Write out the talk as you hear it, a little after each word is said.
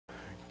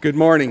Good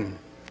morning.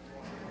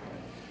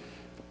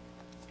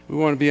 We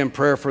want to be in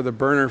prayer for the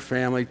Berner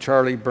family.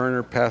 Charlie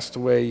Berner passed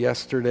away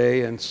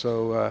yesterday, and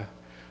so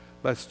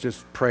let's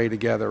just pray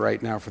together right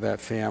now for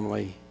that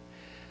family.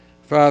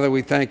 Father,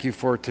 we thank you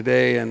for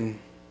today, and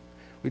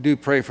we do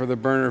pray for the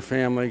Berner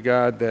family,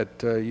 God,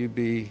 that you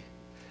be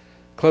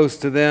close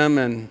to them.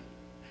 And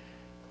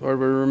Lord,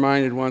 we're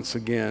reminded once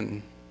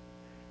again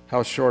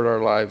how short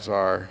our lives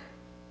are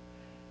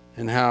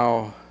and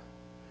how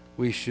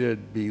we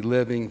should be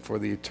living for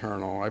the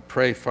eternal. I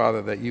pray,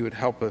 Father, that you would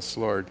help us,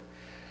 Lord,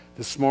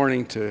 this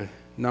morning to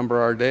number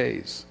our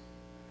days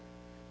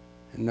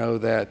and know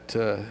that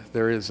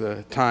there is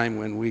a time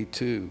when we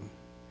too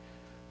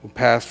will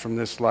pass from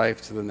this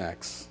life to the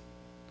next.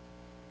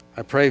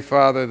 I pray,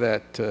 Father,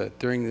 that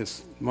during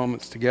these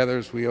moments together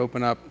as we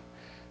open up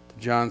to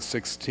John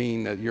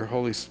 16, that your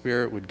Holy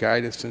Spirit would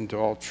guide us into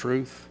all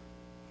truth.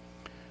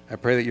 I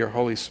pray that your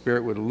Holy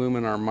Spirit would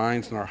illumine our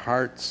minds and our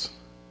hearts,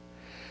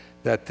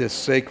 that this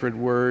sacred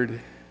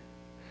word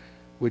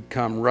would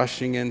come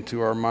rushing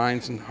into our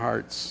minds and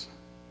hearts,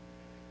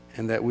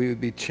 and that we would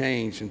be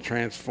changed and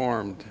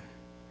transformed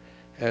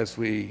as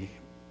we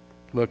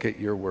look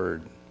at your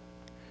word.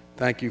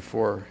 Thank you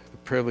for the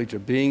privilege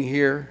of being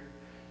here.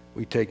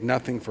 We take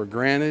nothing for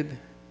granted.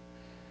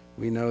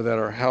 We know that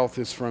our health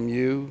is from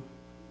you.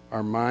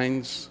 Our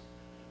minds,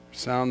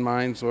 sound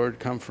minds, Lord,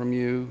 come from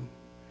you.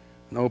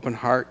 An open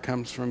heart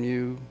comes from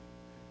you.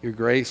 Your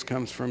grace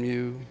comes from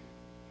you.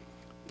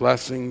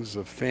 Blessings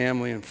of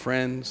family and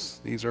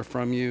friends, these are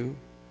from you.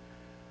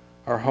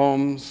 Our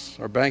homes,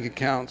 our bank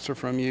accounts are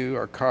from you.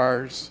 Our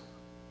cars,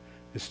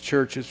 this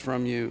church is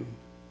from you.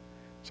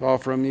 It's all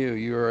from you.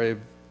 You are a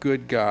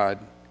good God,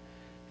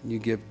 and you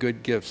give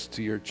good gifts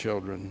to your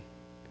children.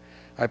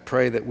 I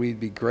pray that we'd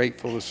be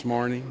grateful this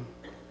morning,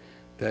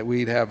 that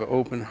we'd have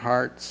open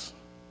hearts,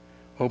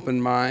 open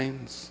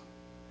minds,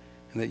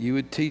 and that you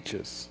would teach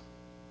us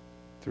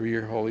through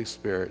your Holy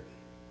Spirit.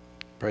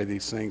 Pray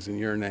these things in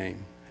your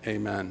name.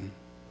 Amen.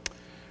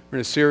 We're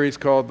in a series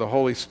called The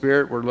Holy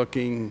Spirit. We're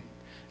looking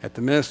at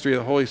the ministry of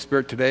the Holy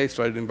Spirit today,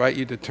 so I'd invite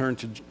you to turn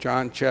to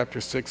John chapter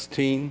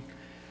 16,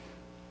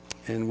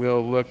 and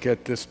we'll look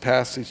at this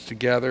passage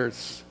together.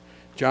 It's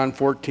John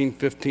 14,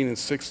 15, and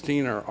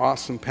 16 are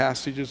awesome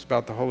passages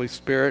about the Holy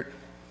Spirit.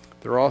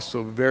 They're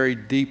also very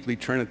deeply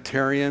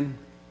Trinitarian.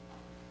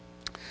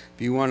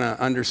 If you want to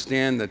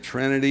understand the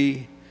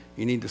Trinity,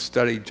 you need to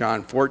study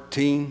John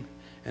 14,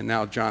 and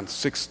now John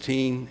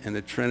 16, and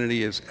the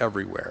Trinity is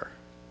everywhere.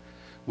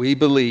 We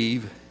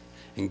believe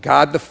in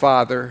God the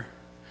Father,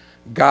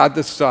 God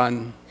the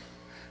Son,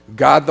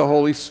 God the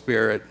Holy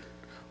Spirit,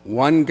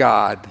 one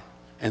God,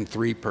 and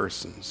three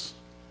persons.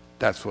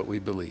 That's what we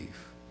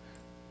believe.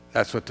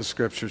 That's what the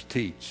scriptures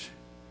teach.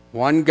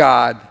 One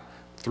God,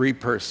 three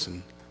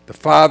persons. The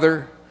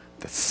Father,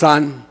 the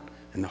Son,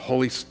 and the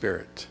Holy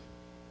Spirit.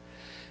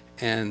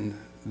 And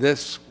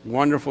this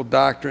wonderful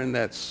doctrine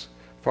that's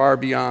far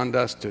beyond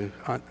us to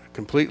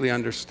completely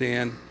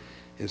understand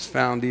is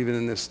found even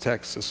in this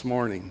text this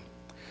morning.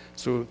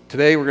 So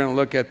today we're going to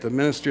look at the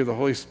ministry of the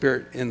Holy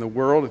Spirit in the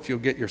world. If you'll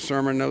get your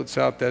sermon notes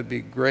out, that'd be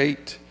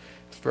great.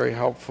 It's very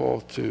helpful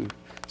to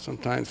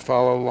sometimes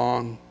follow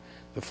along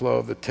the flow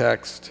of the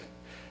text.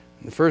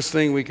 And the first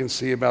thing we can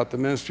see about the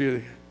ministry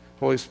of the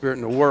Holy Spirit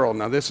in the world.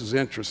 Now this is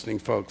interesting,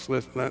 folks.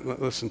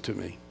 Listen to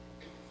me.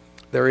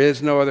 There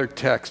is no other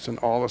text in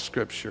all of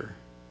Scripture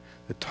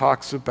that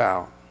talks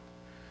about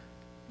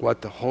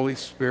what the Holy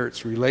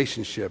Spirit's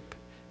relationship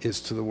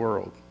is to the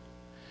world.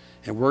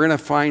 And we're going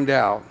to find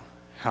out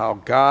how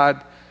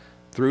God,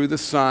 through the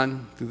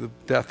Son, through the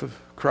death of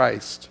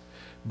Christ,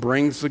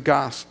 brings the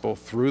gospel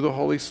through the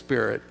Holy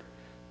Spirit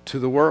to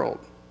the world.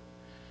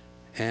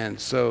 And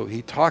so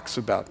he talks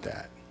about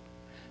that.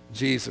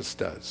 Jesus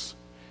does.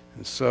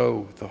 And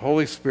so the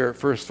Holy Spirit,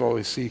 first of all,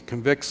 we see,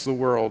 convicts the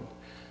world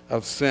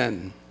of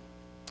sin.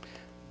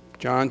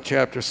 John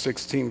chapter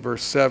 16,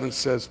 verse 7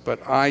 says,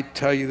 "But I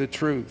tell you the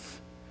truth."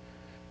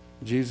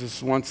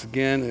 Jesus once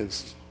again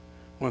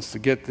wants to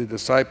get the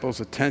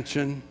disciples'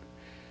 attention.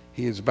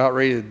 He is about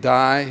ready to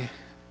die,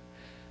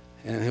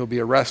 and he'll be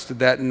arrested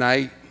that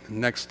night. The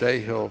next day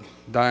he'll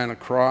die on a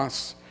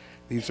cross.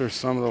 These are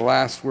some of the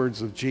last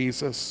words of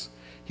Jesus.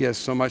 He has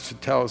so much to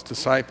tell his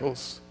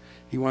disciples.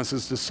 He wants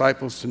his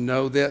disciples to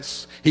know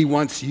this. He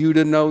wants you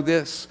to know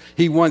this.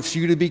 He wants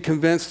you to be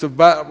convinced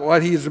about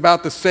what he is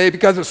about to say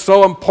because it's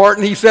so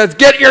important. He says,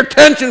 get your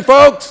attention,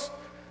 folks.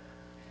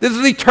 This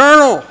is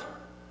eternal.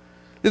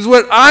 This is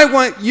what I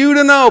want you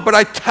to know, but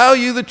I tell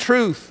you the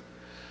truth.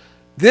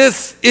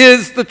 This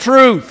is the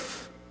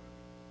truth.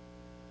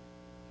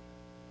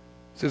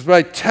 He says, but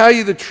I tell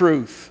you the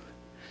truth.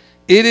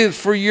 It is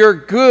for your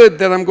good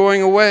that I'm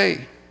going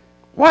away.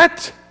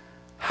 What?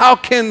 How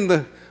can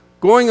the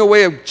going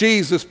away of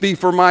Jesus be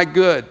for my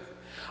good?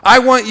 I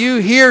want you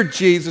here,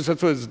 Jesus.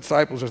 That's what his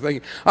disciples are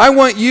thinking. I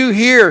want you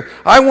here.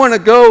 I want to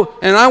go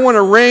and I want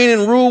to reign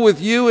and rule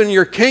with you in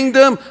your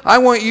kingdom. I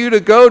want you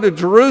to go to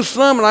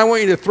Jerusalem and I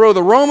want you to throw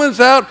the Romans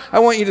out. I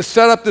want you to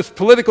set up this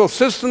political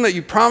system that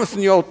you promised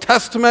in the Old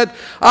Testament.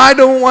 I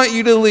don't want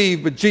you to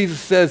leave. But Jesus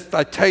says,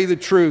 I tell you the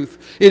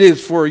truth. It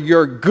is for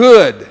your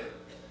good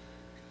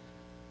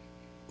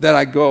that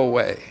I go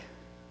away.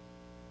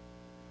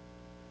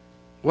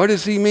 What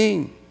does he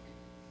mean?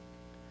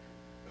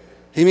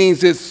 He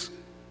means it's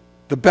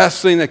the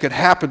best thing that could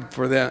happen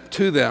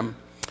to them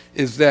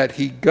is that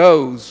he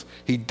goes,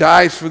 he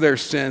dies for their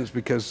sins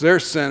because they're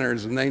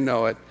sinners and they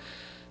know it,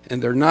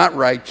 and they're not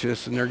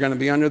righteous and they're going to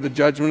be under the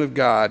judgment of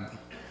God.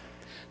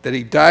 That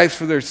he dies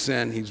for their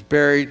sin, he's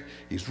buried,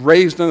 he's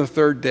raised on the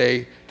third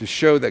day to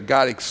show that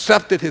God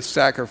accepted his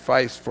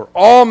sacrifice for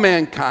all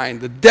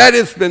mankind. The debt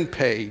has been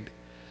paid.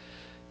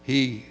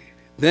 He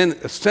then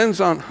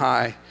ascends on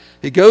high.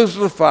 He goes to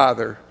the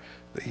Father.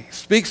 He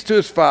speaks to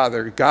his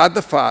Father, God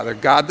the Father,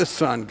 God the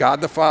Son, God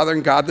the Father,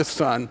 and God the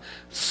Son.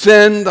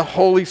 Send the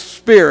Holy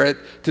Spirit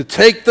to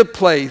take the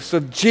place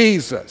of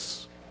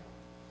Jesus.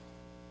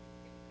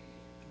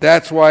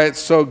 That's why it's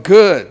so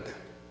good.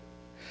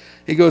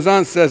 He goes on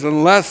and says,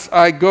 unless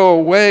I go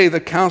away, the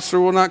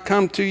counselor will not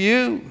come to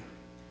you.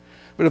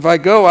 But if I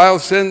go, I'll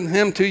send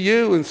him to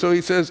you. And so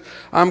he says,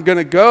 I'm going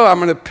to go. I'm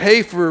going to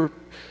pay for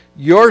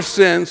your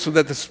sins so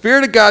that the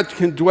Spirit of God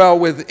can dwell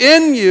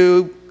within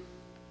you.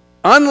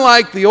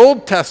 Unlike the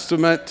Old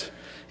Testament,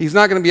 he's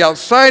not going to be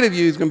outside of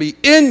you. He's going to be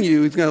in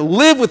you. He's going to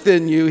live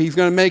within you. He's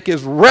going to make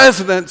his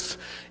residence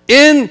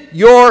in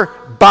your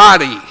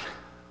body.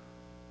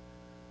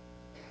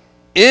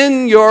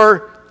 In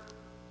your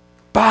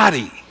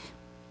body.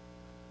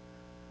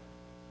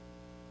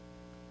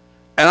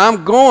 And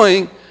I'm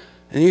going,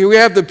 and here we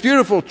have the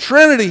beautiful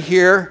Trinity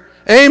here.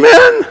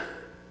 Amen?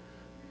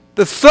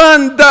 The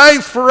Son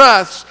dies for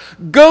us,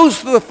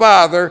 goes to the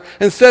Father,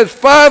 and says,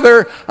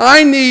 Father,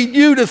 I need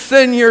you to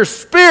send your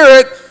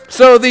Spirit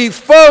so these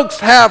folks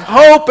have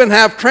hope and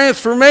have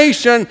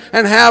transformation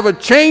and have a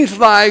changed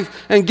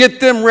life and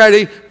get them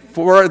ready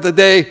for the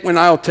day when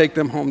I'll take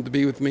them home to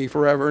be with me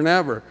forever and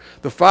ever.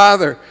 The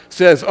Father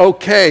says,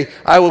 okay,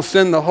 I will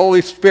send the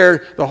Holy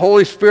Spirit. The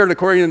Holy Spirit,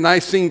 according to the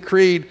Nicene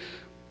Creed,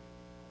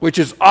 which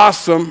is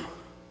awesome.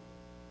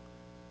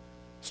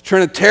 It's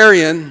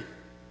Trinitarian.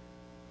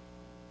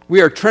 We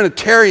are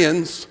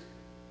Trinitarians.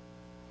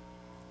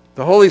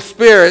 The Holy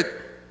Spirit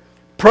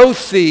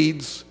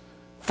proceeds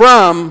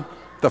from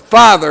the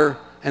Father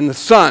and the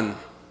Son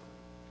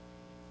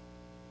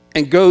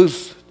and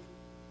goes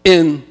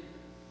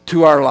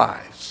into our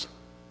lives.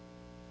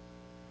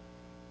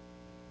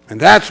 And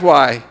that's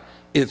why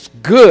it's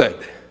good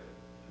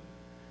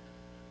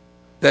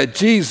that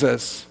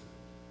Jesus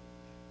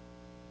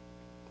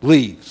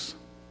leaves.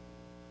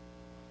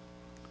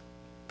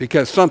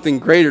 Because something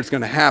greater is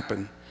going to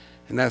happen.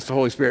 And that's the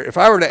Holy Spirit. If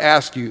I were to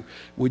ask you,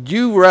 would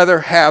you rather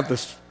have the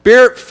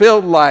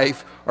Spirit-filled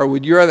life or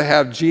would you rather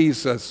have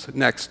Jesus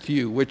next to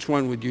you? Which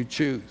one would you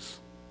choose?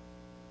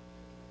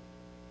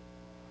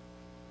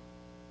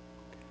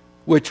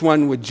 Which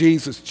one would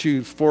Jesus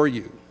choose for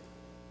you?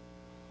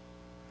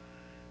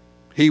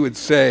 He would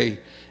say,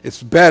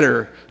 it's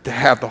better to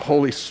have the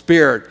Holy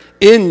Spirit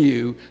in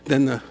you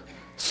than the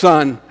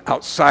Son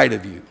outside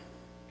of you.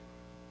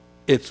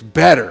 It's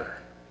better.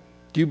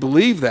 Do you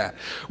believe that?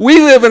 We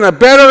live in a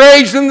better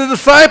age than the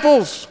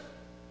disciples.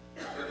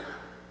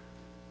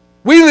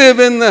 We live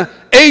in the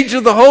age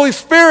of the Holy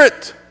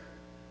Spirit.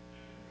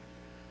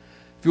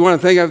 If you want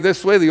to think of it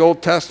this way, the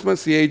Old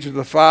Testament's the age of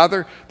the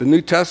Father, the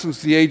New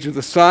Testament's the age of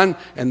the Son,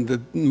 and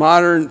the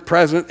modern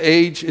present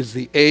age is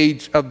the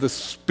age of the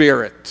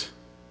Spirit.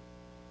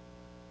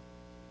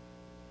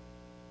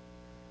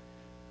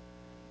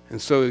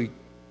 And so the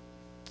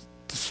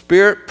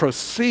Spirit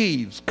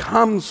proceeds,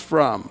 comes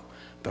from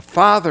the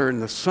Father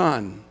and the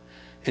Son,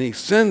 and he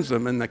sends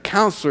them. And the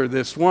Counselor,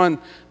 this one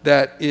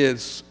that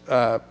is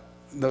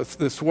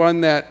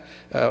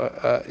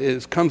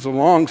comes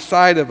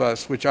alongside of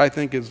us, which I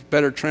think is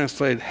better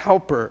translated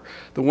helper,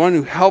 the one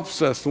who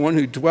helps us, the one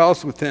who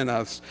dwells within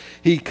us.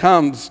 He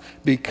comes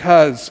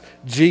because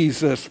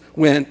Jesus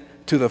went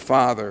to the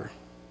Father.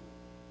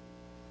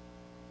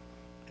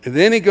 And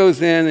then he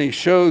goes in and he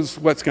shows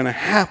what's going to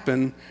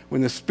happen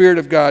when the Spirit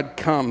of God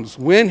comes.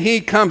 When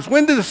he comes,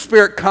 when did the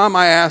Spirit come,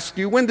 I ask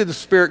you? When did the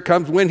Spirit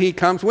come? When he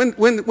comes? When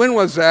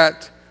was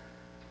that?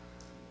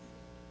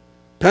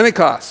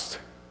 Pentecost.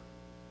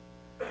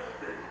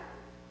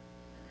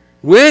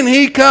 When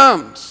he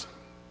comes.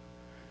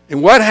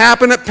 And what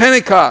happened at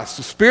Pentecost?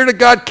 The Spirit of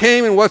God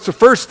came, and what's the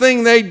first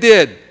thing they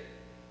did?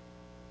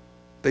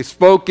 They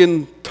spoke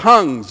in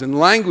tongues and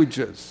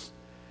languages.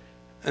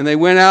 And they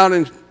went out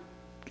and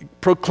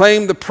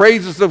proclaimed the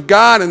praises of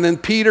God, and then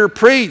Peter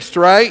preached,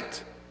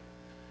 right?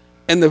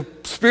 And the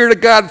Spirit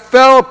of God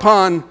fell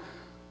upon,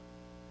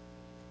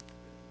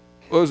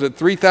 what was it,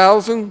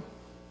 3,000?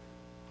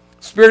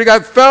 The Spirit of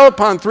God fell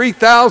upon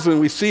 3,000.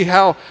 We see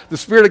how the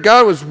Spirit of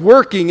God was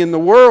working in the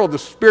world. The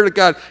Spirit of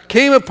God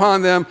came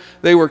upon them.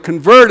 They were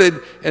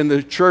converted, and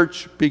the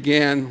church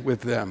began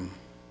with them.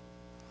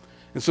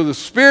 And so the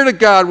Spirit of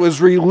God was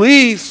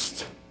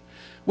released,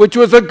 which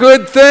was a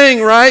good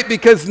thing, right?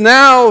 Because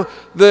now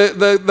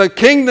the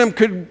kingdom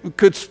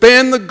could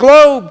span the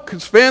globe,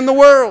 could span the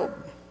world.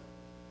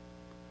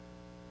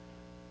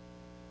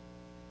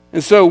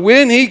 And so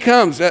when he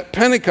comes at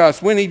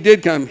Pentecost, when he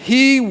did come,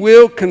 he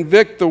will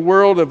convict the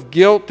world of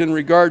guilt in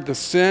regard to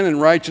sin and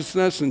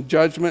righteousness and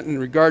judgment in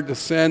regard to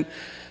sin,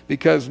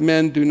 because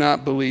men do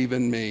not believe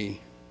in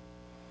me.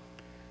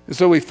 And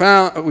so we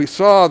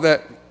saw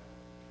that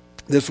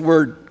this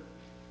word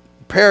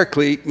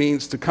paraclete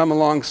means to come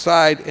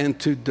alongside and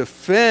to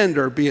defend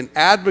or be an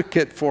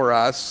advocate for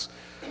us,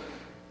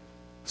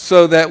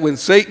 so that when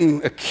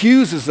Satan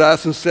accuses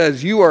us and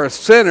says, you are a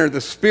sinner, the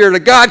Spirit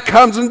of God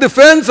comes and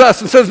defends us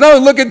and says, no,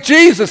 look at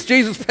Jesus.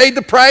 Jesus paid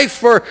the price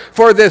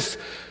for this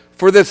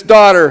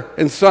daughter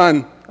and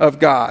son of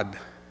God.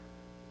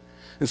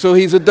 And so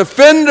he's a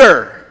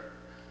defender.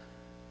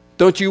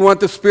 Don't you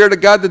want the Spirit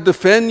of God to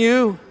defend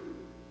you?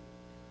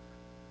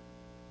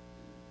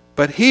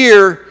 But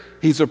here,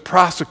 he's a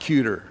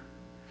prosecutor.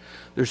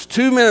 There's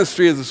two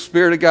ministries of the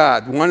Spirit of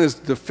God. One is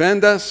to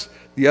defend us.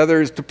 The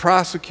other is to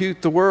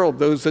prosecute the world.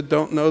 Those that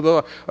don't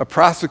know, a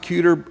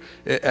prosecutor,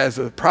 as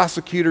a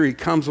prosecutor, he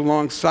comes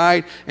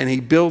alongside and he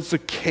builds a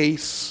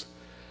case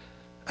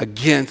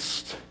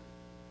against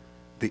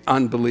the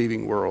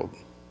unbelieving world.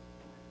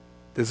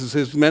 This is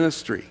his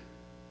ministry.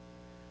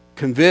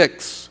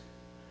 Convicts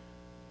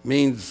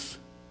means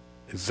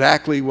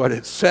exactly what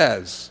it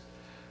says.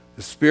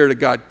 The Spirit of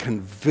God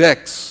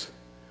convicts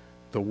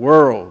the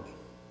world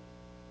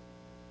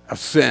of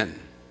sin.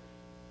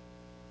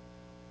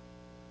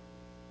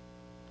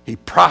 He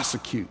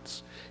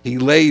prosecutes. He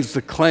lays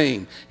the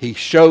claim. He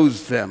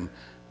shows them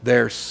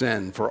their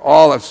sin. For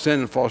all have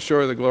sinned and fall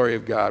short of the glory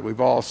of God. We've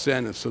all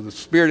sinned. And so the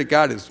Spirit of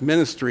God is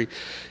ministry.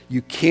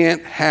 You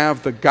can't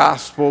have the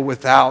gospel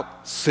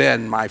without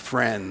sin, my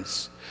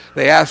friends.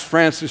 They asked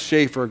Francis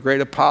Schaeffer, a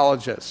great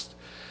apologist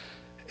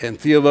and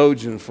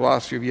theologian,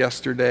 philosopher of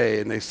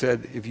yesterday, and they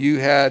said, if you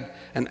had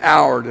an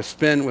hour to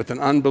spend with an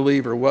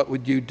unbeliever, what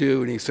would you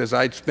do? And he says,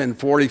 I'd spend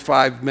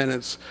 45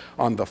 minutes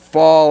on the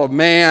fall of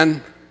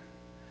man,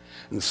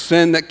 and the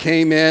sin that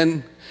came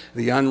in,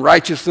 the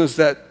unrighteousness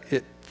that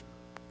it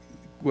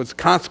was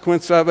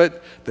consequence of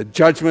it, the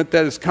judgment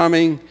that is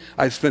coming.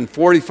 I'd spend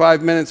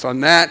 45 minutes on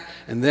that,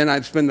 and then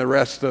I'd spend the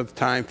rest of the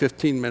time,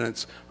 15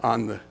 minutes,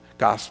 on the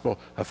gospel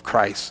of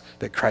Christ,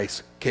 that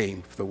Christ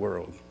came for the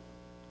world.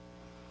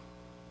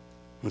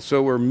 And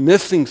so we're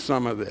missing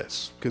some of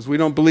this because we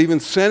don't believe in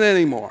sin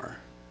anymore.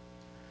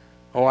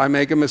 Oh, I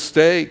make a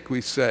mistake,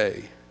 we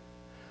say.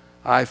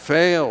 I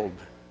failed.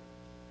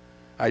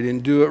 I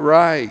didn't do it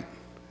right.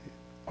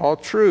 All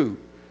true.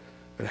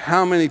 But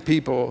how many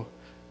people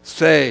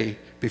say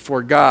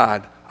before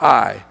God,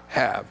 I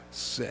have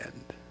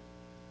sinned,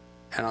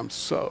 and I'm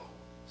so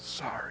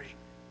sorry?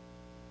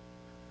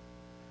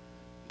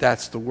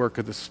 That's the work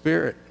of the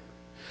Spirit.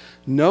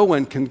 No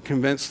one can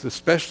convince,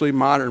 especially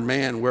modern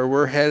man, where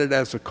we're headed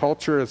as a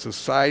culture, as a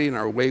society, and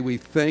our way we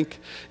think.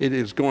 It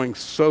is going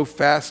so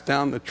fast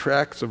down the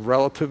tracks of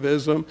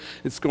relativism.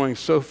 It's going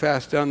so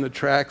fast down the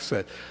tracks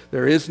that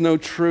there is no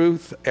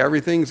truth.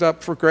 Everything's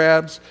up for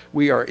grabs.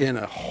 We are in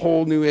a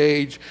whole new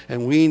age,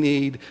 and we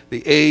need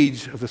the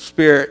age of the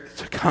Spirit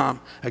to come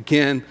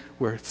again,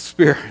 where the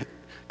Spirit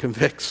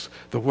convicts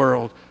the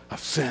world of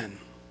sin.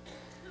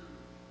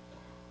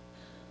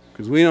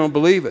 Because we don't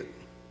believe it.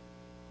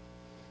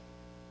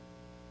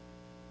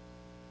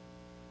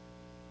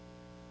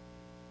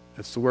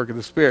 That's the work of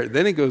the Spirit.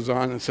 Then he goes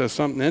on and says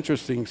something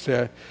interesting. He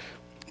said,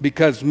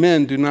 because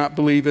men do not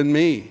believe in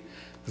me.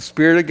 The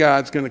Spirit of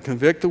God's going to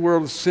convict the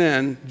world of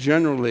sin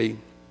generally,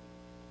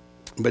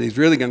 but he's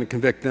really going to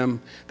convict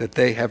them that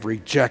they have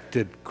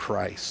rejected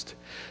Christ.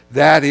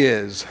 That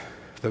is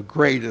the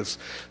greatest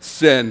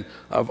sin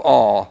of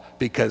all,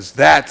 because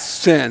that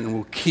sin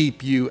will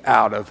keep you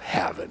out of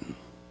heaven.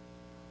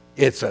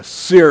 It's a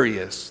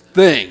serious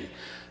thing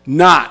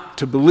not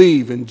to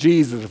believe in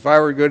Jesus. If I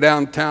were to go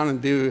downtown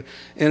and do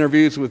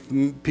interviews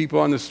with people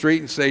on the street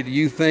and say, do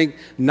you think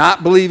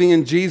not believing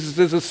in Jesus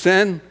is a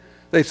sin?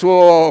 They say,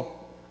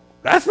 well,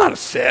 that's not a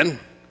sin.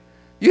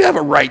 You have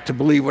a right to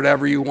believe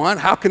whatever you want.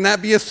 How can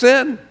that be a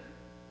sin?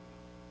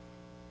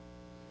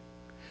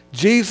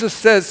 Jesus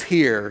says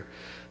here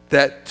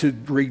that to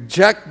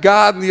reject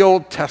God in the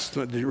Old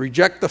Testament, to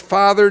reject the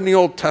Father in the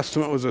Old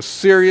Testament was a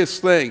serious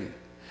thing.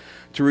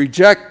 To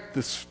reject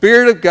the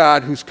Spirit of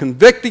God who's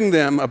convicting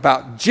them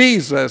about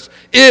Jesus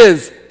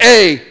is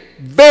a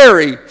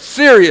very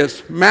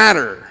serious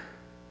matter.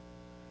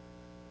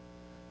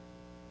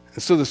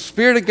 And so the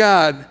Spirit of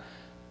God,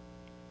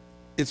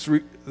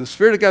 the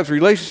Spirit of God's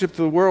relationship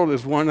to the world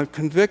is one of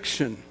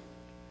conviction.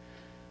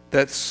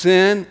 That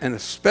sin, and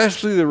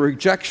especially the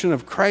rejection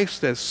of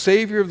Christ as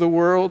Savior of the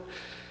world,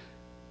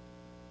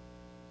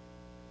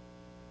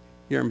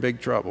 you're in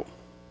big trouble.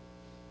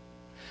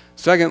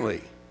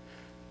 Secondly,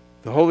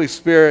 The Holy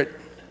Spirit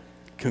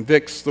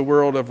convicts the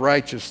world of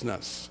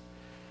righteousness.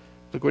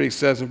 Look what he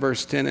says in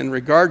verse 10. In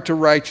regard to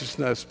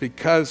righteousness,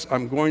 because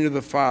I'm going to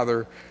the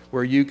Father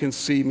where you can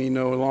see me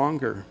no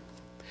longer.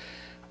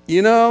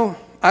 You know,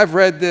 I've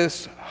read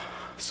this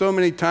so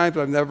many times,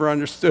 I've never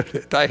understood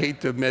it. I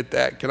hate to admit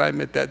that. Can I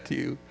admit that to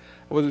you?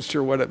 I wasn't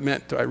sure what it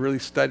meant until I really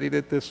studied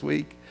it this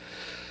week.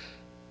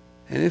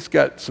 And it's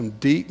got some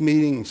deep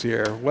meanings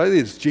here. What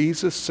is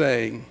Jesus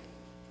saying?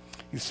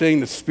 He's saying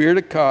the Spirit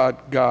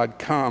of God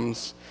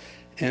comes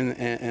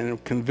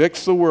and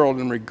convicts the world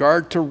in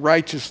regard to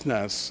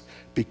righteousness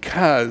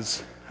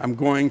because I'm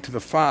going to the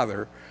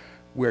Father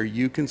where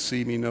you can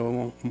see me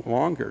no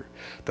longer.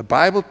 The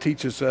Bible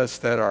teaches us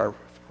that our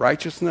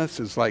righteousness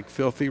is like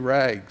filthy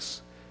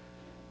rags.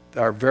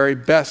 Our very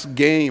best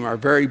game, our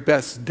very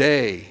best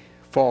day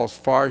falls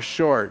far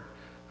short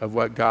of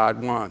what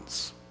God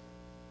wants.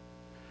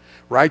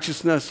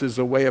 Righteousness is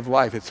a way of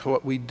life. It's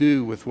what we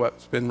do with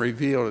what's been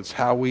revealed. It's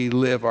how we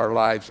live our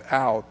lives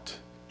out.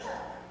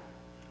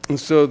 And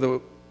so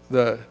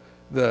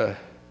the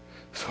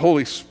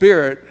Holy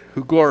Spirit,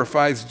 who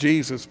glorifies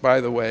Jesus, by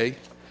the way,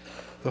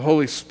 the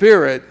Holy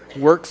Spirit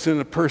works in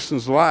a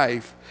person's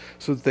life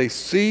so that they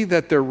see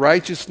that their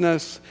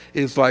righteousness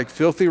is like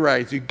filthy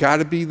rags. You've got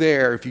to be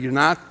there. If you're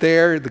not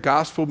there, the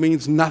gospel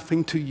means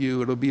nothing to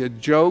you. It'll be a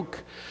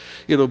joke.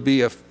 It'll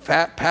be a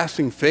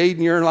passing fade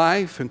in your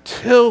life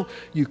until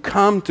you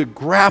come to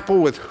grapple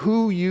with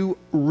who you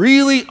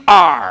really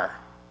are.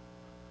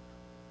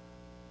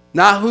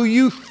 Not who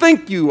you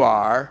think you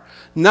are,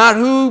 not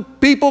who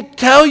people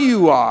tell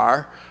you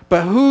are,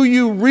 but who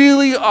you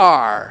really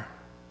are.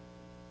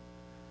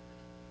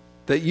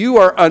 That you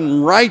are an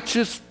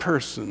unrighteous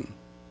person.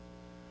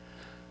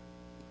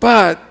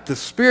 But the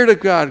Spirit of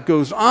God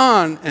goes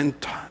on and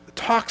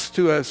talks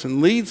to us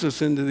and leads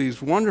us into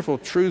these wonderful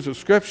truths of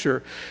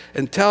Scripture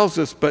and tells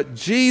us, but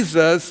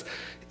Jesus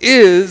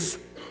is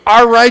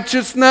our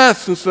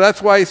righteousness. And so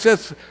that's why he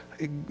says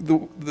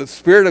the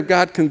Spirit of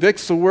God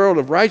convicts the world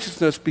of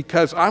righteousness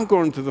because I'm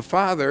going to the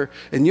Father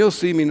and you'll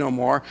see me no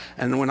more.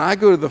 And when I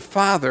go to the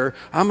Father,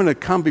 I'm going to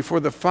come before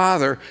the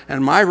Father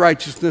and my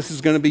righteousness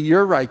is going to be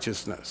your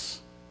righteousness.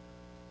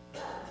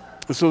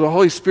 And so the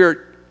Holy Spirit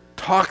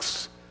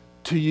talks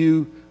to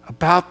you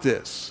about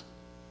this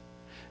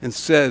and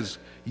says,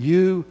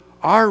 you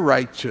are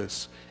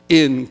righteous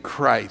in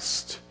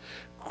Christ.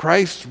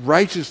 Christ's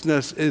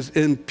righteousness is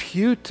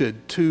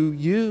imputed to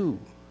you.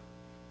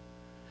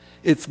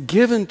 It's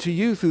given to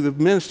you through the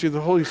ministry of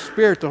the Holy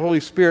Spirit. The Holy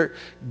Spirit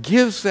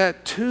gives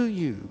that to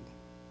you.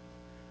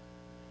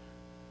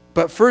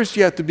 But first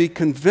you have to be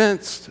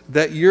convinced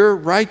that your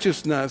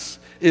righteousness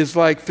is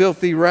like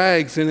filthy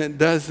rags and it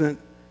doesn't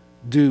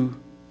do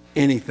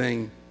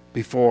anything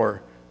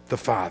before the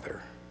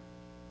Father.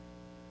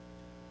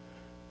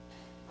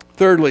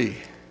 Thirdly,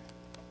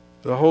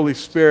 the Holy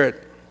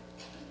Spirit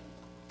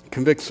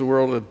convicts the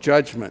world of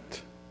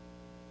judgment.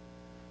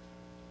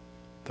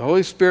 The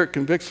Holy Spirit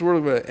convicts the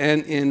world of it.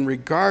 And in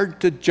regard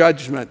to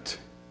judgment,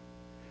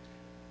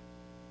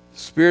 the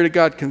Spirit of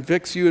God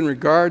convicts you in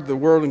regard to the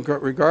world, in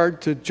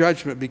regard to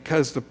judgment,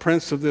 because the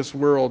prince of this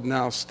world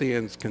now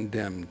stands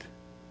condemned.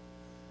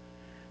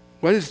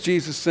 What is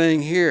Jesus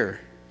saying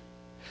here?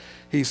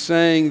 He's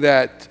saying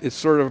that it's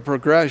sort of a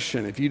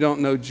progression. If you don't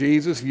know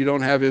Jesus, if you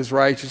don't have his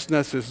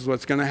righteousness, this is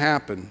what's going to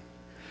happen.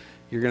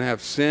 You're going to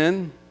have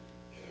sin.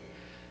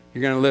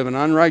 You're going to live an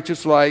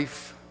unrighteous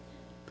life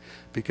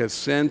because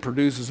sin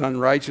produces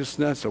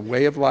unrighteousness, a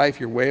way of life.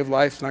 Your way of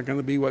life is not going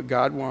to be what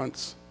God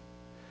wants.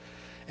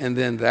 And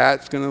then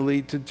that's going to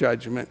lead to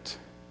judgment.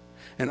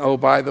 And oh,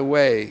 by the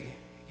way,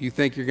 you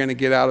think you're going to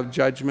get out of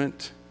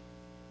judgment?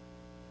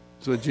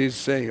 That's what Jesus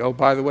is saying. Oh,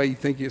 by the way, you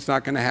think it's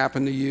not going to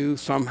happen to you?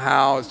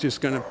 Somehow it's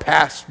just going to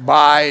pass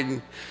by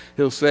and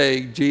he'll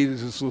say,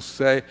 Jesus will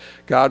say,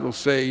 God will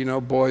say, you know,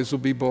 boys will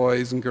be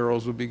boys and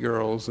girls will be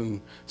girls,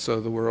 and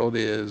so the world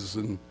is,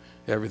 and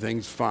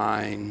everything's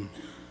fine.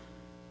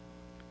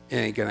 It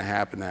ain't going to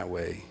happen that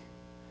way.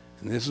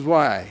 And this is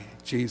why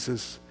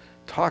Jesus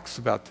talks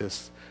about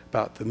this,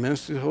 about the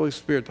ministry of the Holy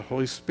Spirit. The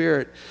Holy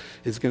Spirit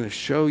is going to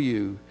show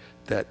you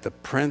that the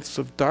prince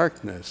of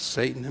darkness,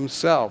 Satan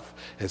himself,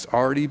 has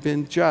already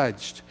been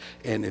judged.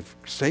 And if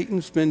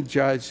Satan's been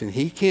judged and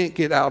he can't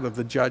get out of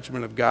the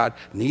judgment of God,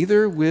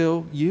 neither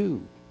will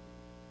you.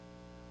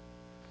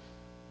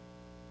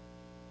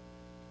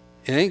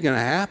 It ain't going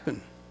to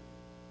happen.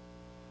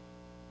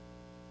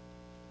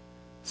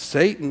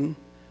 Satan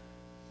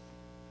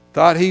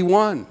thought he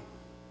won.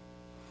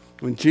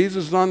 When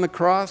Jesus was on the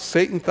cross,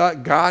 Satan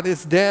thought God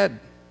is dead.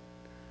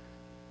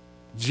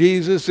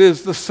 Jesus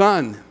is the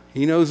Son.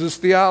 He knows his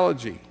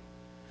theology.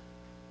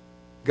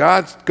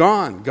 God's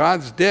gone.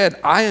 God's dead.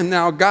 I am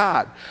now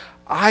God.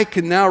 I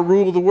can now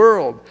rule the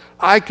world.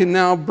 I can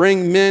now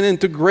bring men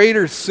into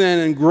greater sin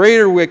and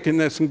greater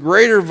wickedness and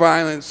greater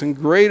violence and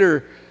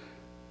greater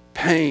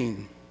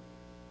pain.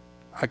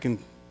 I can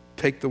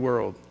take the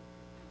world.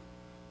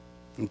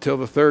 Until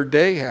the third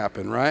day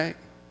happened, right?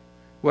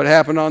 What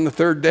happened on the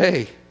third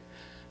day?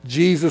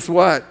 Jesus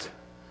what?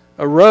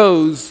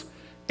 Arose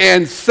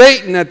And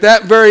Satan at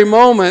that very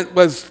moment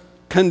was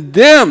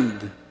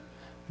condemned,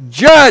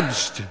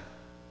 judged.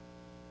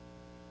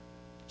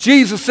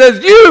 Jesus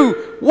says,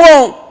 you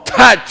won't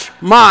touch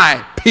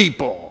my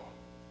people.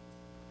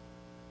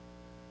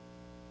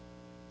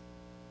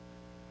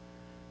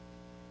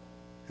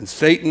 And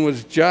Satan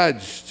was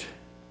judged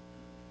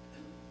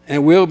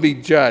and will be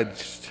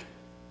judged.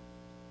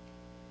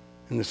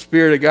 And the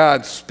Spirit of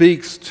God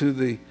speaks to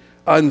the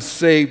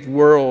unsaved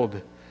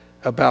world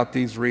about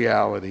these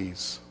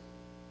realities.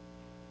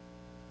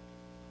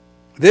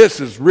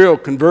 This is real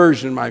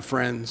conversion, my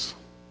friends.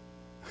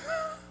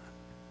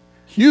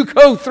 You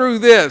go through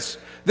this.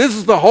 This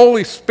is the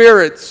Holy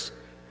Spirit's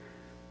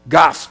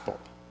gospel.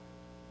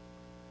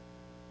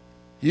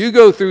 You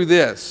go through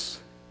this,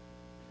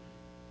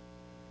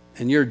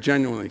 and you're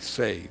genuinely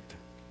saved.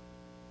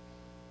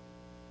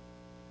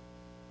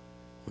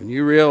 When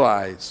you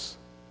realize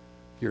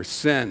your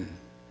sin,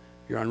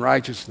 your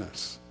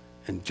unrighteousness,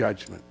 and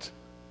judgment,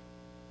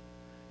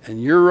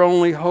 and your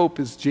only hope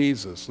is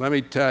Jesus, let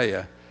me tell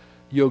you,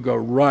 you'll go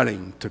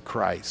running to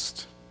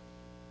Christ.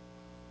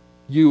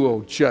 You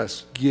will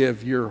just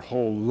give your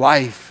whole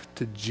life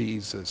to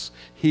Jesus.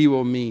 He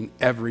will mean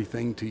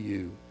everything to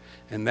you.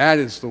 And that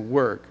is the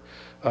work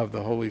of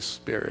the Holy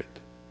Spirit.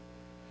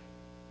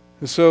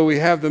 And so we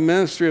have the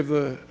ministry of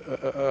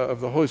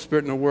the Holy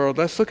Spirit in the world.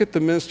 Let's look at the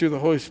ministry of the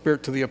Holy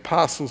Spirit to the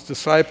apostles,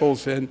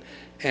 disciples, and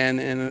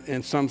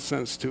in some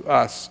sense to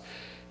us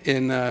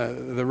in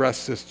the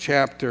rest of this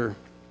chapter.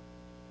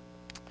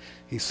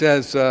 He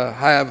says,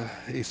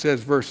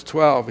 verse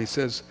 12, he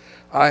says,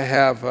 I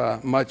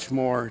have much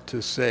more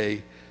to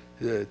say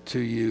to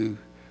you,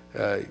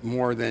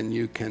 more than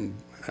you can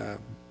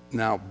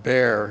now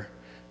bear.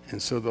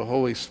 And so the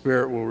Holy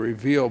Spirit will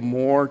reveal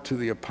more to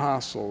the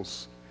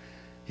apostles.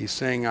 He's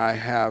saying, I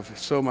have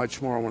so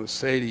much more I want to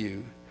say to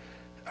you.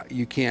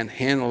 You can't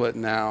handle it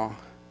now.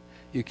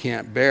 You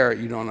can't bear it.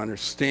 You don't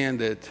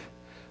understand it.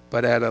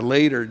 But at a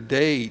later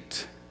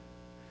date,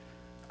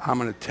 I'm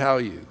going to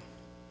tell you.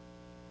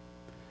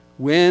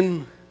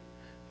 When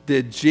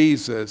did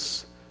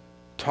Jesus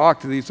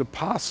talk to these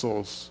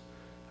apostles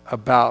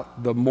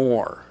about the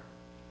more?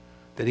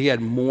 That he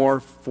had more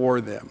for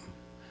them.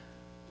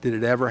 Did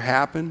it ever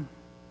happen?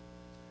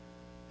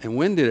 And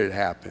when did it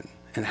happen?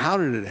 And how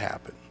did it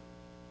happen?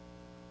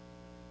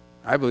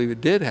 I believe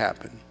it did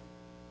happen.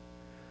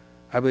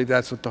 I believe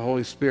that's what the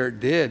Holy Spirit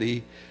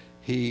did.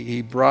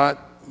 He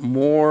brought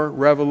more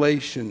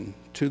revelation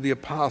to the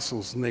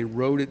apostles, and they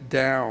wrote it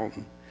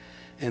down.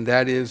 And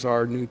that is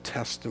our New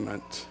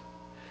Testament.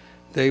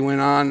 They went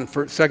on,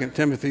 2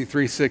 Timothy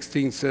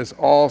 3:16 says,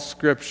 all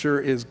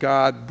Scripture is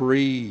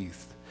God-breathed.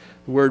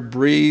 The word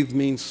breathed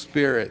means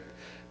spirit.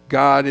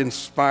 God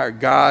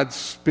inspired, God's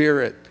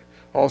Spirit.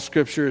 All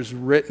Scripture is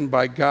written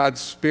by God's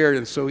Spirit,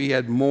 and so he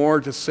had more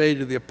to say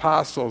to the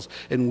apostles.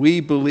 And we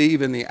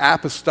believe in the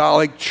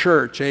apostolic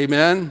church,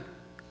 amen?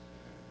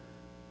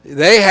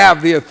 They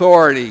have the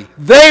authority.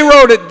 They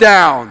wrote it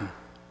down,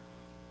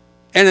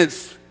 and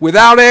it's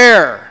without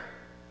error.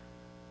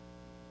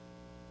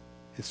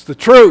 It's the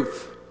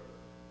truth.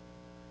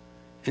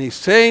 And he's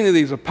saying to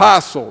these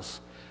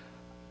apostles,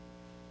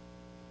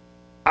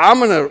 I'm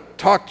going to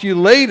talk to you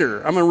later.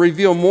 I'm going to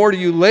reveal more to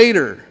you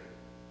later.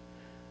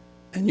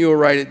 And you'll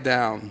write it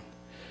down.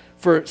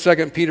 For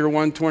 2 Peter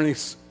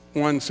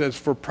 1:21 says,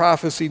 for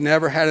prophecy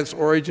never had its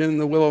origin in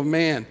the will of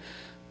man.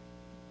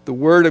 The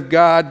word of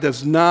God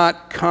does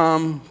not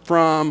come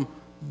from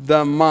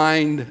the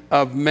mind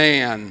of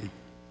man.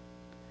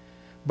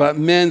 But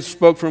men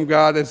spoke from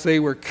God as they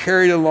were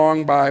carried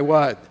along by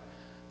what?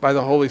 By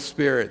the Holy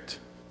Spirit.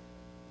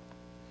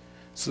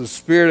 So the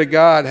Spirit of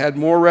God had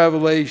more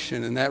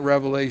revelation, and that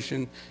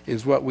revelation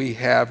is what we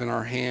have in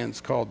our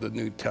hands called the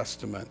New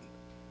Testament.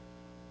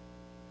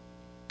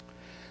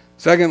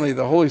 Secondly,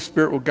 the Holy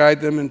Spirit will guide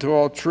them into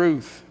all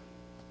truth.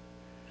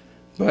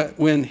 But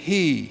when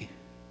he,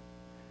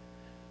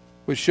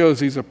 which shows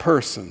he's a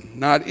person,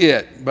 not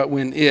it, but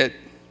when it,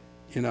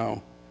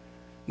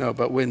 no,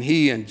 but when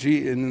he, and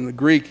in the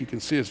Greek you can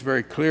see this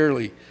very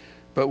clearly,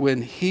 but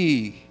when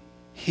he,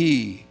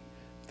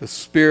 the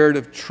Spirit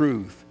of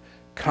truth,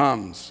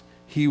 comes,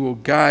 he will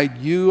guide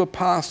you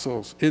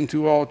apostles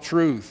into all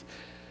truth.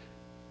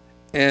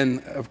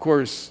 And of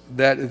course,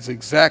 that is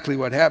exactly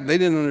what happened. They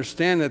didn't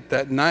understand it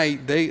that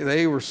night.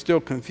 They were still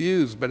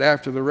confused. But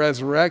after the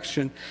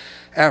resurrection,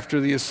 after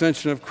the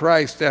ascension of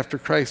Christ, after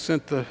Christ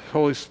sent the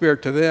Holy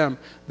Spirit to them,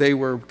 they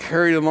were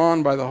carried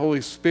along by the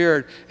Holy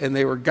Spirit, and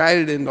they were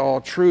guided into all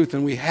truth.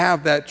 And we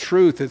have that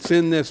truth. It's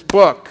in this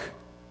book.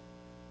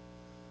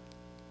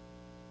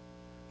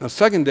 Now,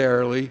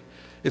 secondarily,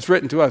 it's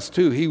written to us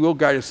too. He will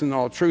guide us into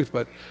all truth.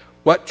 But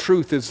what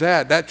truth is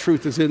that? That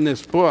truth is in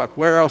this book.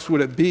 Where else would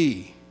it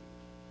be?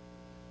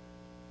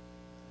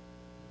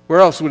 Where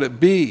else would it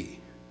be?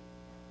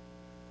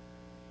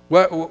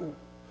 The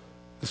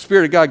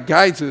Spirit of God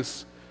guides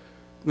us.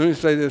 Let me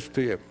say this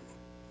to you.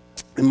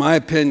 In my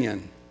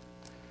opinion,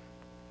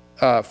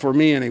 for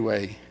me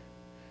anyway,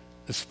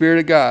 the Spirit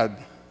of God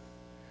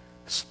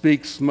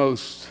speaks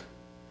most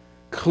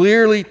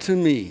clearly to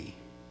me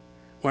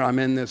when I'm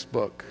in this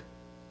book.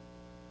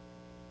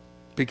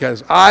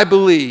 Because I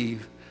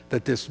believe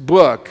that this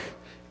book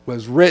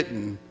was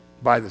written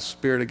by the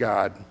Spirit of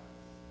God.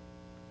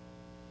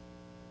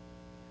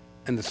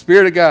 And the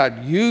Spirit of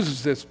God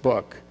uses this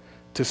book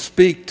to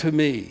speak to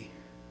me.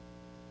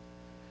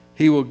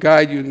 He will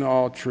guide you in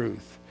all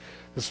truth.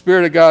 The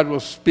Spirit of God will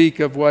speak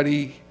of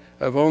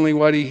only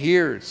what he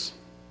hears.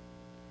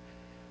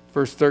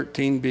 Verse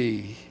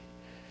 13b,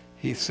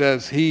 he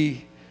says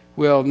he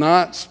will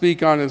not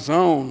speak on his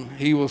own.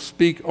 He will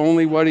speak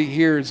only what he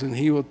hears, and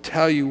he will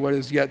tell you what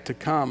is yet to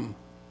come.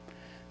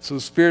 So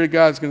the Spirit of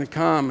God is going to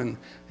come, and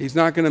he's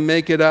not going to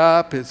make it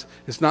up. It's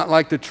not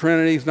like the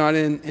Trinity. It's not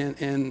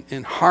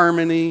in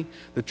harmony.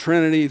 The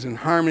Trinity is in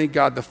harmony.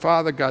 God the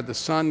Father, God the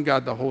Son,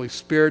 God the Holy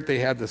Spirit. They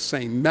have the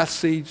same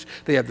message.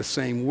 They have the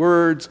same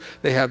words.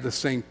 They have the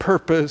same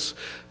purpose.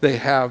 They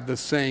have the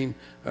same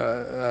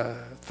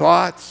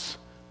thoughts,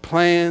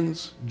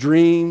 plans,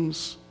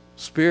 dreams.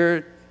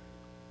 Spirit,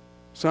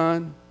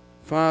 Son,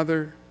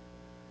 Father.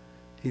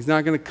 He's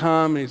not going to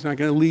come. He's not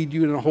going to lead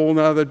you in a whole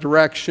other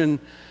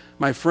direction.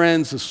 My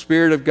friends, the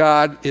Spirit of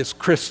God is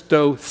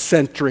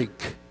Christocentric.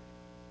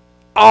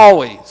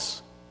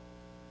 Always.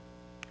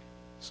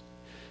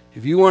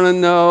 If you want to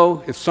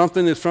know if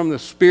something is from the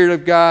Spirit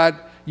of God,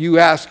 you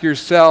ask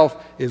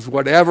yourself, is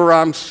whatever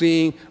I'm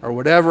seeing or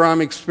whatever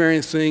I'm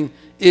experiencing,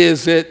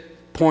 is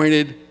it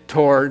pointed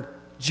toward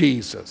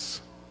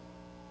Jesus?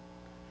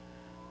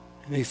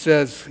 And he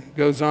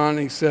goes on,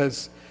 he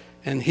says,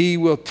 and he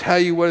will tell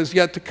you what is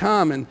yet to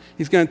come. And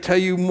he's going to tell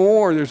you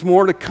more. There's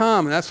more to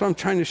come. And that's what I'm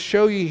trying to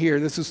show you here.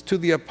 This is to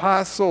the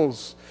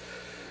apostles.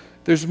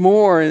 There's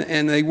more.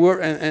 And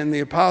the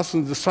apostles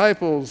and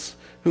disciples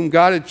whom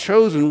God had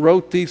chosen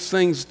wrote these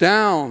things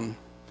down.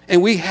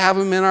 And we have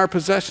them in our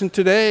possession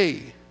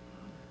today.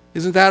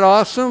 Isn't that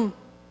awesome?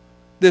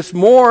 This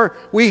more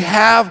we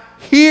have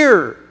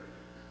here.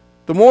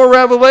 The more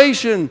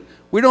revelation.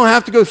 We don't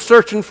have to go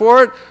searching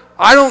for it.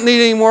 I don't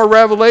need any more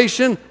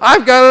revelation.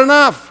 I've got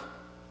enough.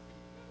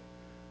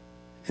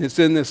 It's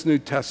in this New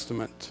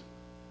Testament.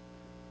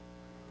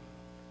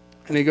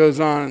 And he goes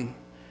on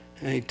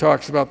and he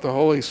talks about the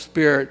Holy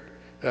Spirit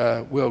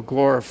will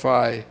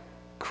glorify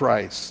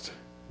Christ,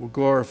 will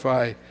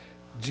glorify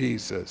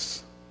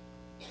Jesus.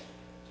 It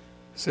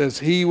says,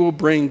 he will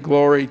bring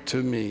glory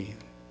to me.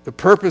 The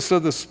purpose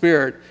of the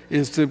Spirit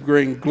is to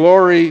bring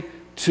glory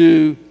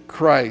to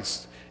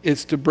Christ.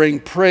 It's to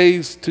bring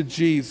praise to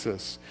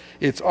Jesus.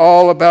 It's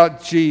all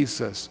about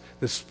Jesus.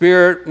 The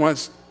Spirit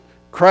wants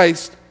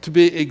Christ to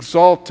be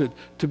exalted,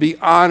 to be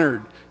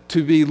honored,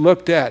 to be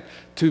looked at,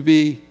 to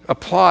be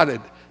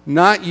applauded.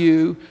 Not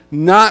you,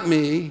 not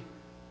me,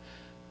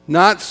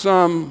 not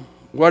some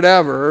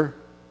whatever.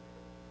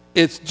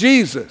 It's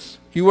Jesus.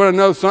 You want to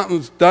know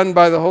something's done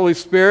by the Holy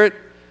Spirit?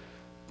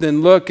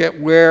 Then look at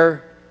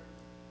where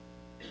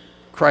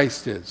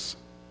Christ is.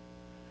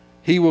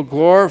 He will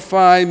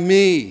glorify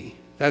me.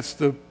 That's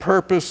the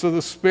purpose of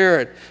the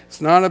Spirit.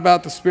 It's not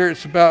about the Spirit,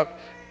 it's about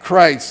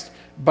Christ.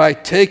 By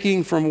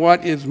taking from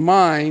what is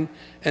mine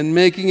and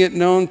making it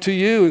known to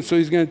you. And so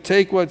he's going to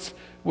take what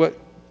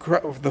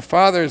the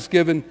Father has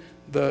given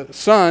the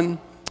Son,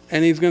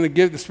 and he's going to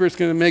give, the Spirit's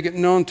going to make it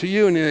known to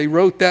you. And he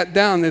wrote that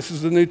down. This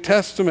is the New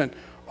Testament.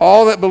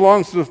 All that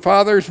belongs to the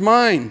Father is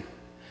mine.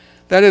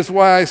 That is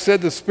why I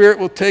said the Spirit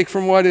will take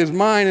from what is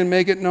mine and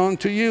make it known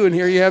to you. And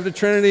here you have the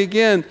Trinity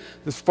again.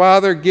 The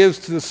Father gives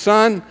to the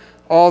Son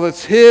all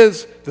that's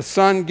his. The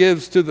Son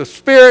gives to the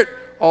Spirit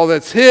all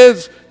that's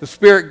his. The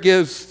Spirit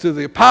gives to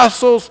the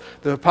apostles.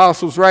 The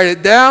apostles write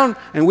it down,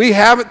 and we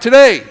have it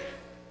today.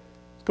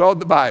 It's called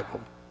the Bible.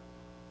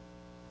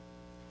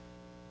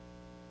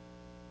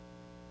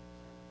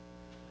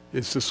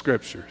 It's the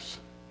Scriptures.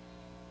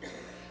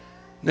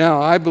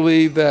 Now, I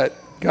believe that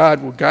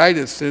God will guide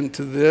us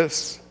into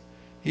this.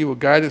 He will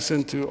guide us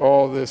into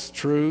all this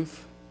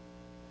truth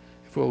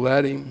if we'll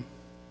let him.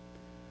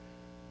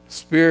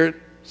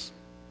 Spirit's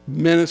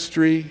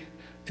ministry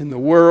in the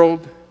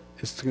world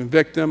is to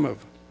convict them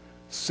of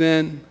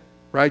sin,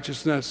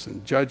 righteousness,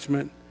 and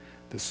judgment.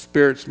 The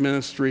Spirit's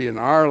ministry in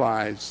our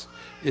lives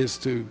is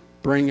to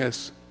bring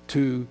us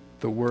to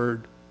the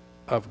Word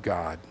of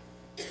God.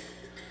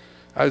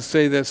 I would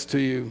say this to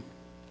you.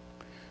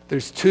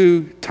 There's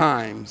 2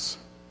 times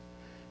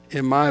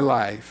in my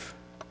life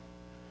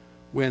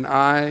when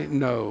I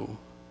know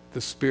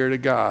the Spirit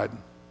of God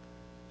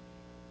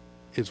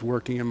is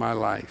working in my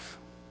life.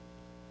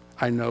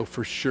 I know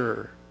for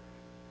sure.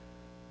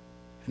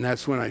 And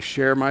that's when I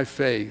share my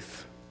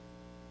faith.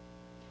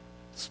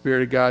 The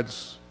Spirit of God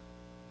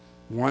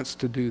wants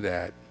to do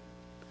that.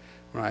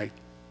 When I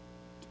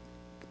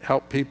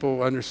help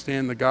people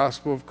understand the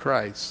gospel of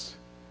Christ.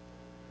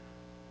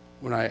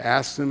 When I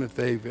ask them if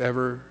they've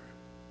ever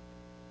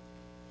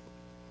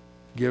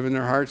given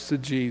their hearts to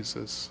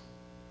Jesus,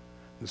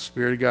 the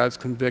Spirit of God's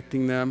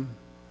convicting them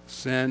of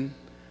sin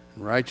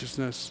and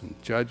righteousness and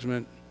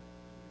judgment.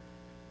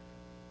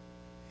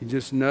 You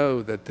just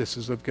know that this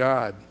is of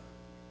God.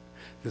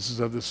 This is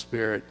of the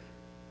Spirit.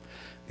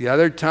 The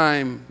other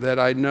time that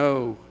I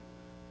know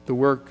the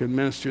work and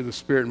ministry of the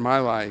Spirit in my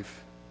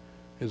life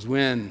is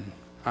when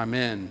I'm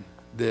in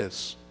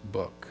this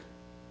book.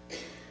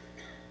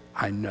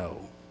 I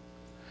know.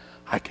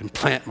 I can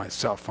plant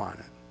myself on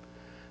it.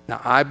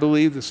 Now, I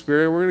believe the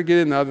Spirit, we're going to get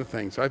into other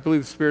things. I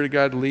believe the Spirit of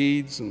God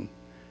leads and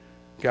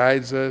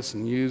guides us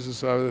and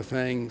uses other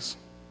things.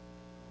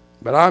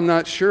 But I'm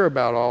not sure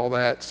about all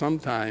that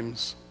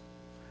sometimes,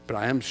 but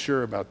I am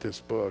sure about this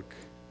book.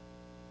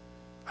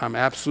 I'm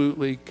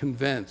absolutely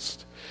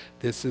convinced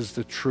this is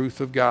the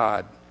truth of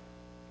God.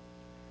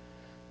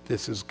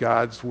 This is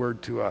God's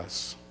word to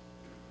us.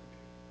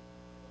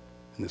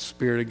 And the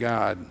Spirit of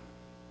God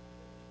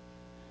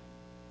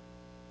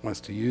wants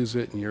to use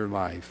it in your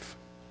life.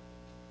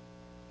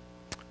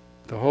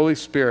 The Holy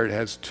Spirit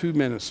has two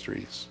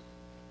ministries: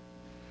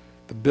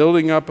 the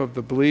building up of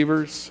the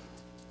believers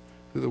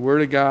through the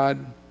Word of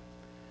God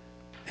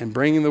and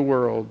bringing the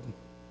world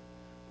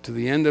to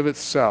the end of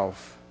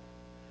itself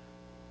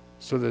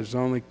so there's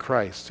only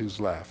Christ who's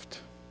left.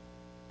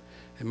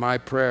 And my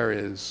prayer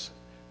is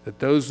that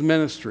those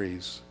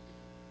ministries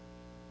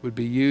would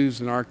be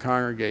used in our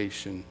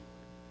congregation,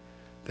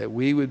 that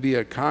we would be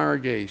a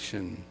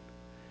congregation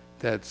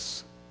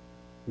that's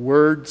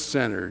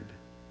word-centered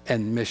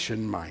and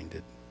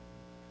mission-minded.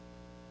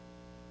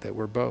 That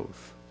we're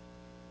both.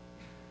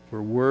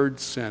 We're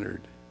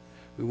word-centered.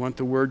 We want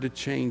the word to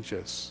change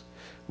us.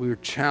 We are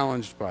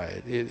challenged by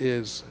it. It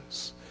is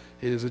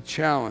a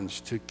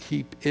challenge to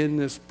keep in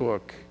this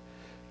book,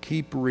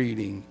 keep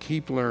reading,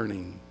 keep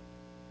learning,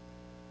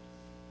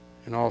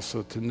 and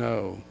also to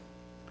know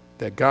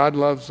that God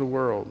loves the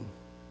world.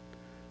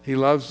 He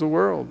loves the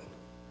world.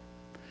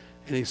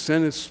 And He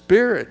sent His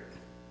Spirit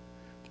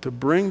to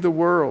bring the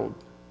world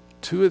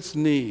to its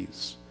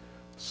knees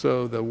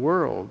so the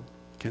world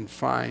can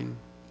find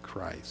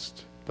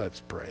Christ.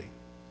 Let's pray.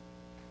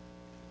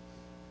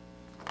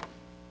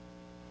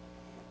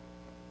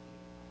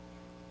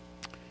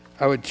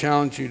 I would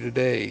challenge you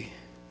today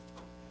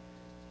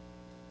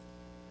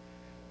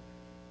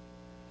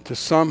to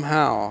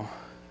somehow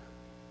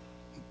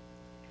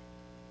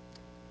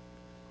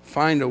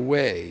find a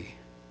way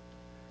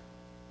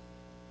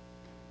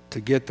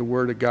to get the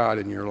Word of God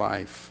in your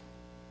life.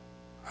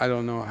 I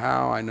don't know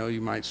how. I know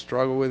you might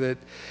struggle with it.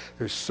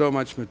 There's so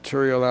much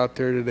material out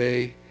there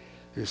today.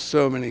 There's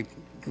so many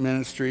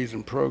ministries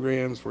and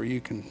programs where you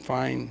can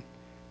find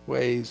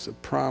ways of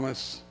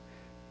promise.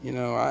 You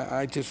know,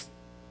 I just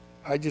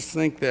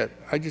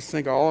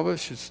think all of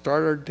us should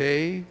start our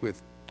day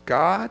with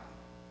God.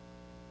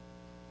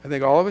 I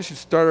think all of us should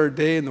start our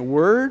day in the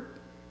Word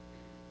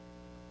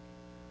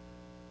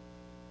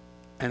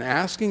and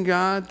asking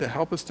God to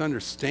help us to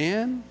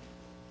understand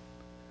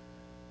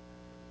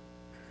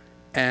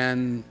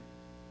and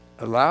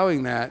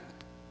allowing that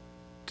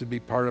to be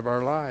part of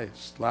our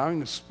lives, allowing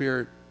the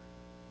Spirit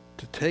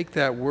to take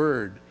that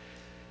Word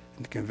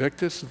and to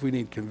convict us if we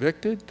need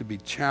convicted, to be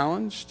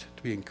challenged,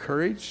 to be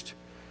encouraged,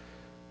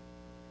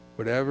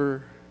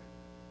 whatever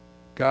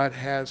God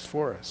has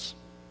for us.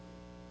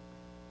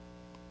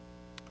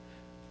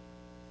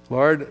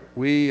 Lord,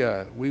 we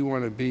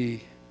want to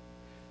be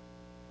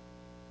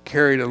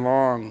carried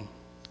along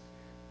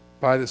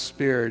by the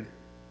Spirit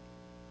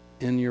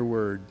in your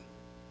Word.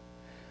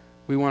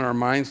 We want our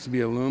minds to be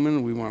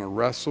illumined. We want to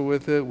wrestle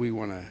with it. We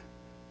want to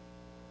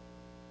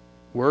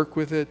work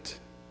with it.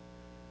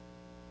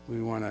 We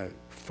want to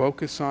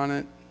focus on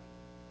it.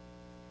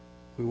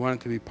 We want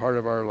it to be part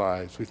of our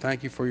lives. We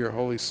thank you for your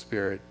Holy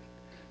Spirit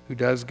who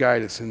does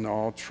guide us into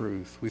all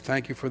truth. We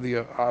thank you for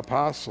the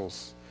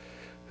apostles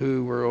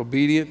who were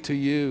obedient to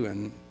you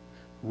and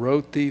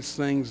wrote these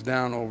things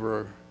down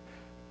over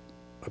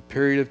a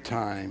period of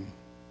time.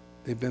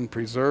 They've been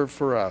preserved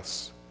for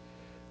us.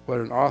 What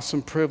an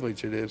awesome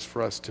privilege it is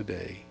for us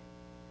today.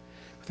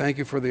 Thank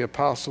you for the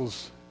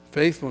apostles'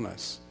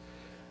 faithfulness.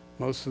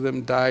 Most of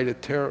them died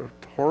at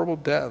horrible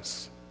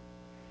deaths.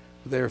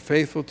 They are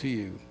faithful to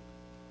you.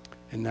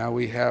 And now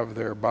we have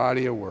their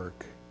body of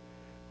work.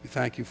 We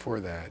thank you for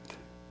that.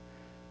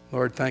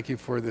 Lord, thank you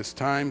for this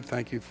time.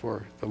 Thank you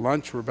for the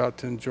lunch we're about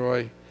to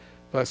enjoy.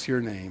 Bless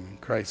your name. In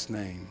Christ's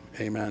name,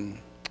 amen.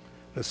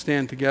 Let's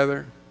stand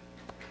together.